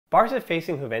Barca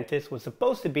facing Juventus was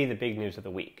supposed to be the big news of the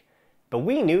week, but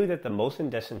we knew that the motion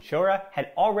de censura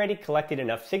had already collected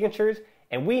enough signatures,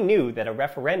 and we knew that a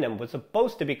referendum was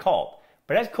supposed to be called.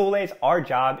 But as Culés, our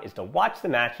job is to watch the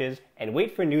matches and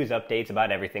wait for news updates about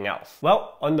everything else.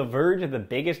 Well, on the verge of the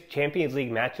biggest Champions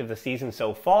League match of the season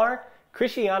so far,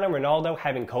 Cristiano Ronaldo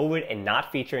having COVID and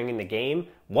not featuring in the game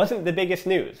wasn't the biggest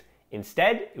news.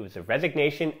 Instead, it was the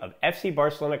resignation of FC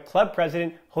Barcelona club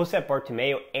president Josep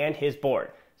Bartomeu and his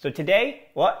board. So today,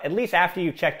 well, at least after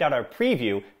you checked out our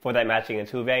preview for that match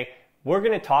against Juve, we're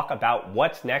going to talk about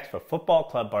what's next for Football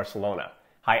Club Barcelona.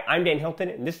 Hi, I'm Dan Hilton,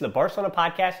 and this is the Barcelona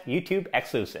Podcast YouTube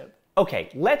exclusive. Okay,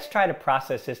 let's try to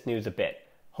process this news a bit.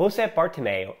 Josep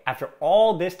Bartomeu, after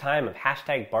all this time of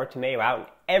hashtag Bartomeu out and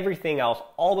everything else,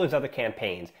 all those other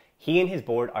campaigns, he and his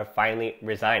board are finally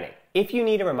resigning. If you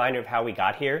need a reminder of how we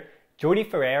got here, Jordi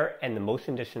Ferrer and the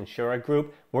Motion de Censura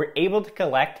group were able to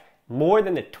collect more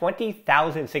than the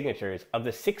 20,000 signatures of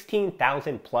the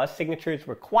 16,000 plus signatures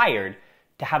required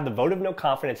to have the vote of no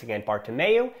confidence against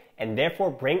Bartomeu and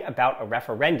therefore bring about a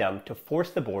referendum to force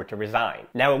the board to resign.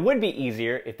 Now, it would be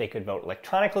easier if they could vote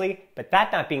electronically, but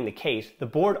that not being the case, the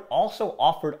board also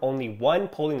offered only one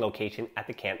polling location at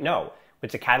the Camp Nou,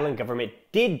 which the Catalan government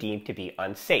did deem to be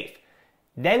unsafe.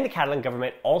 Then the Catalan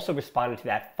government also responded to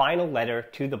that final letter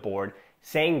to the board,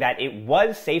 saying that it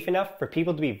was safe enough for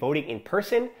people to be voting in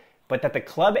person, but that the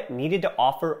club needed to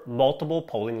offer multiple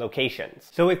polling locations.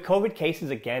 So with COVID cases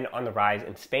again on the rise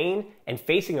in Spain and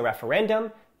facing a referendum,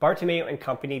 Bartomeu and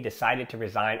company decided to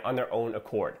resign on their own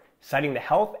accord, citing the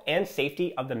health and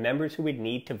safety of the members who would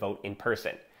need to vote in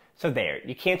person. So there,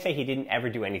 you can't say he didn't ever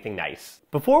do anything nice.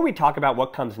 Before we talk about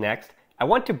what comes next, I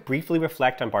want to briefly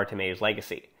reflect on Bartomeu's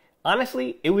legacy.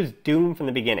 Honestly, it was doomed from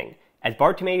the beginning, as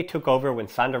Bartomeu took over when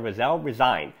Sandro Rosell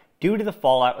resigned due to the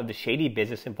fallout of the shady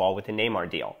business involved with the Neymar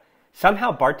deal.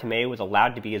 Somehow Bartomeu was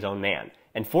allowed to be his own man,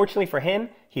 and fortunately for him,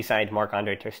 he signed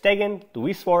Marc-Andre ter Stegen,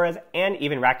 Luis Suarez, and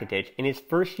even Rakitic in his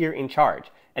first year in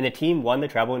charge, and the team won the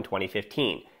treble in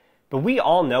 2015. But we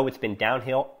all know it's been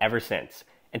downhill ever since,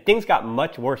 and things got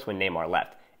much worse when Neymar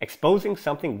left, exposing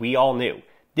something we all knew.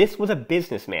 This was a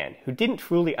businessman who didn't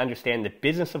truly understand the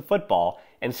business of football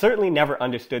and certainly never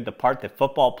understood the part that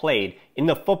football played in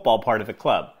the football part of the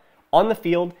club. On the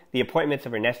field, the appointments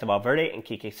of Ernesto Valverde and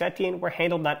Quique Setién were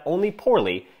handled not only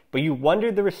poorly, but you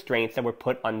wondered the restraints that were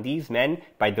put on these men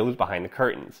by those behind the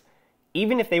curtains.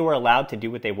 Even if they were allowed to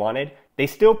do what they wanted, they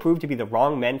still proved to be the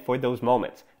wrong men for those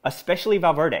moments, especially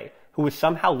Valverde, who was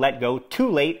somehow let go too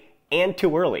late and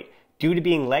too early, due to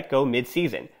being let go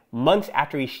mid-season, months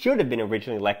after he should have been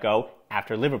originally let go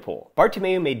after Liverpool.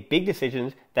 Bartomeu made big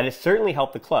decisions that has certainly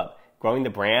helped the club, growing the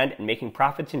brand and making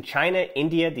profits in China,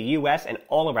 India, the US, and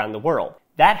all around the world.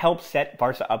 That helped set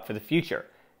Barca up for the future.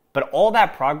 But all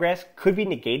that progress could be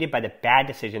negated by the bad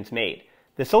decisions made.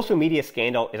 The social media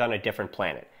scandal is on a different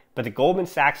planet, but the Goldman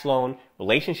Sachs loan,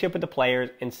 relationship with the players,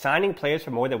 and signing players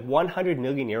for more than 100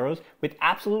 million euros with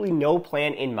absolutely no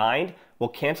plan in mind will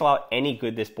cancel out any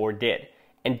good this board did.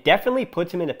 And definitely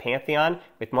puts him in the pantheon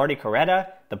with Martí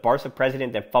Carrera, the Barca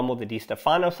president that fumbled the Di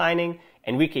Stefano signing,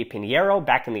 Enrique Pinheiro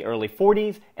back in the early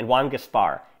 40s, and Juan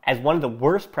Gaspar, as one of the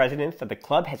worst presidents that the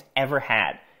club has ever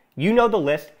had. You know the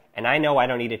list, and I know I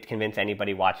don't need to convince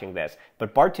anybody watching this,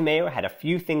 but Bartomeu had a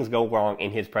few things go wrong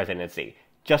in his presidency,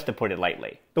 just to put it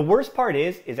lightly. The worst part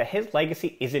is that his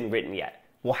legacy isn't written yet.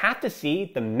 We'll have to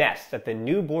see the mess that the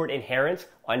new board inherits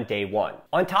on day one.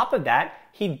 On top of that,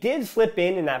 he did slip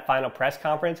in that final press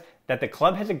conference that the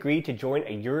club has agreed to join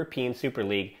a European Super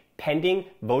League pending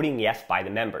voting yes by the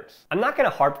members. I'm not going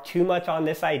to harp too much on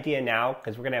this idea now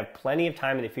because we're going to have plenty of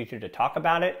time in the future to talk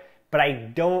about it, but I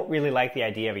don't really like the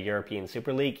idea of a European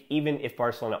Super League even if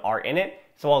Barcelona are in it,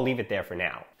 so I'll leave it there for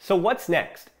now. So what's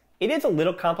next? It is a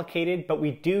little complicated, but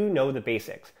we do know the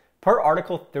basics. Per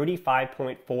Article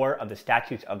 35.4 of the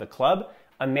statutes of the club,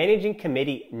 a managing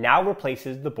committee now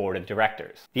replaces the board of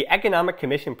directors. The Economic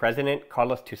Commission president,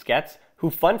 Carlos Tusquets,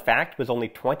 who fun fact was only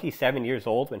 27 years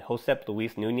old when Josep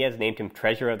Luis Núñez named him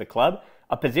treasurer of the club,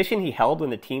 a position he held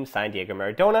when the team signed Diego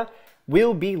Maradona,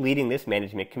 will be leading this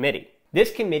management committee.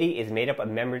 This committee is made up of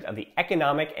members of the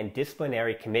Economic and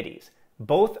Disciplinary Committees,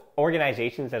 both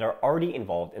organizations that are already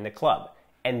involved in the club.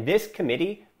 And this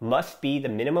committee must be the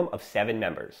minimum of 7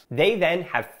 members. They then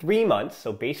have 3 months,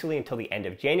 so basically until the end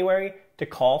of January, to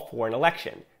call for an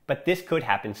election. But this could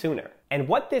happen sooner. And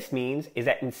what this means is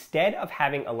that instead of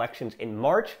having elections in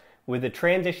March, where the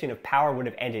transition of power would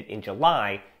have ended in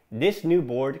July, this new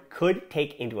board could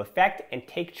take into effect and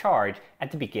take charge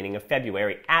at the beginning of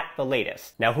February at the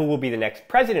latest. Now, who will be the next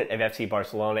president of FC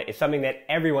Barcelona is something that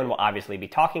everyone will obviously be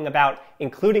talking about,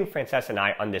 including Frances and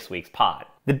I on this week's pod.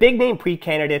 The big name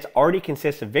pre-candidates already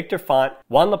consist of Victor Font,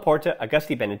 Juan Laporta,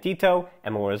 Agustí Benedito,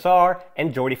 Emile Rosar,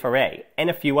 and Jordi Ferrer, and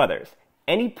a few others.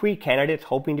 Any pre-candidates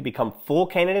hoping to become full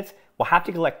candidates will have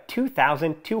to collect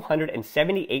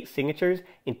 2,278 signatures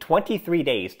in 23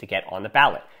 days to get on the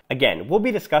ballot. Again, we'll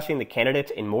be discussing the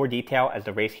candidates in more detail as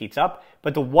the race heats up,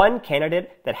 but the one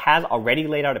candidate that has already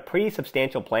laid out a pretty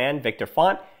substantial plan, Victor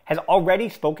Font, has already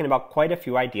spoken about quite a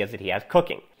few ideas that he has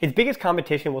cooking. His biggest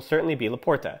competition will certainly be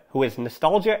Laporta, who has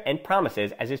nostalgia and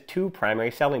promises as his two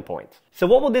primary selling points. So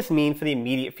what will this mean for the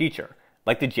immediate future,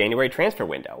 like the January transfer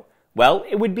window? Well,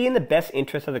 it would be in the best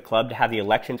interest of the club to have the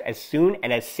elections as soon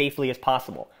and as safely as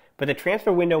possible, but the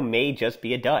transfer window may just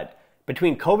be a dud.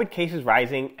 Between COVID cases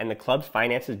rising and the club's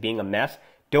finances being a mess,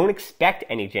 don't expect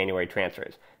any January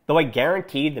transfers, though I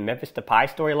guarantee the Memphis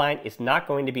Depay storyline is not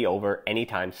going to be over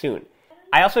anytime soon.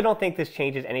 I also don't think this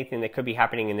changes anything that could be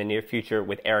happening in the near future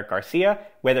with Eric Garcia,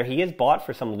 whether he is bought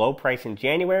for some low price in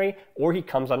January or he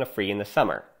comes on a free in the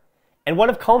summer. And what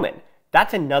of Koeman?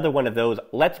 That's another one of those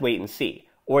let's wait and see,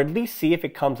 or at least see if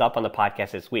it comes up on the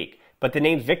podcast this week. But the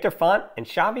names Victor Font and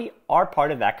Xavi are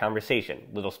part of that conversation,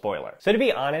 little spoiler. So to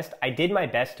be honest, I did my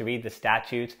best to read the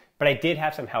statutes, but I did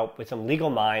have some help with some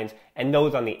legal minds and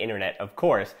those on the internet, of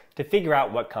course, to figure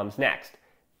out what comes next.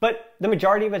 But the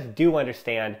majority of us do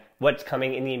understand what's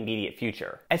coming in the immediate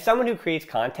future. As someone who creates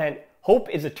content, hope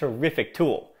is a terrific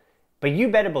tool. But you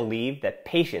better believe that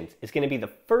patience is going to be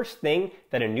the first thing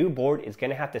that a new board is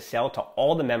going to have to sell to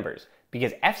all the members,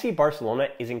 because FC Barcelona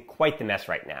is in quite the mess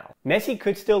right now. Messi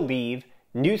could still leave,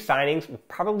 new signings will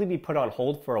probably be put on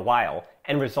hold for a while,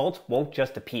 and results won't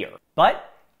just appear.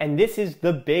 But, and this is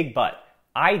the big but,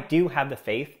 I do have the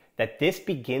faith that this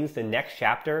begins the next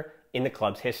chapter in the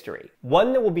club's history.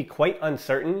 One that will be quite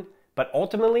uncertain, but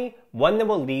ultimately one that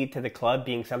will lead to the club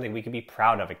being something we can be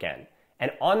proud of again.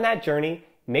 And on that journey,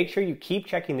 make sure you keep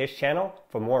checking this channel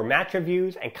for more match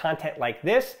reviews and content like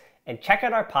this, and check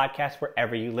out our podcast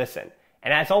wherever you listen.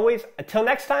 And as always, until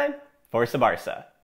next time, Forza Barca.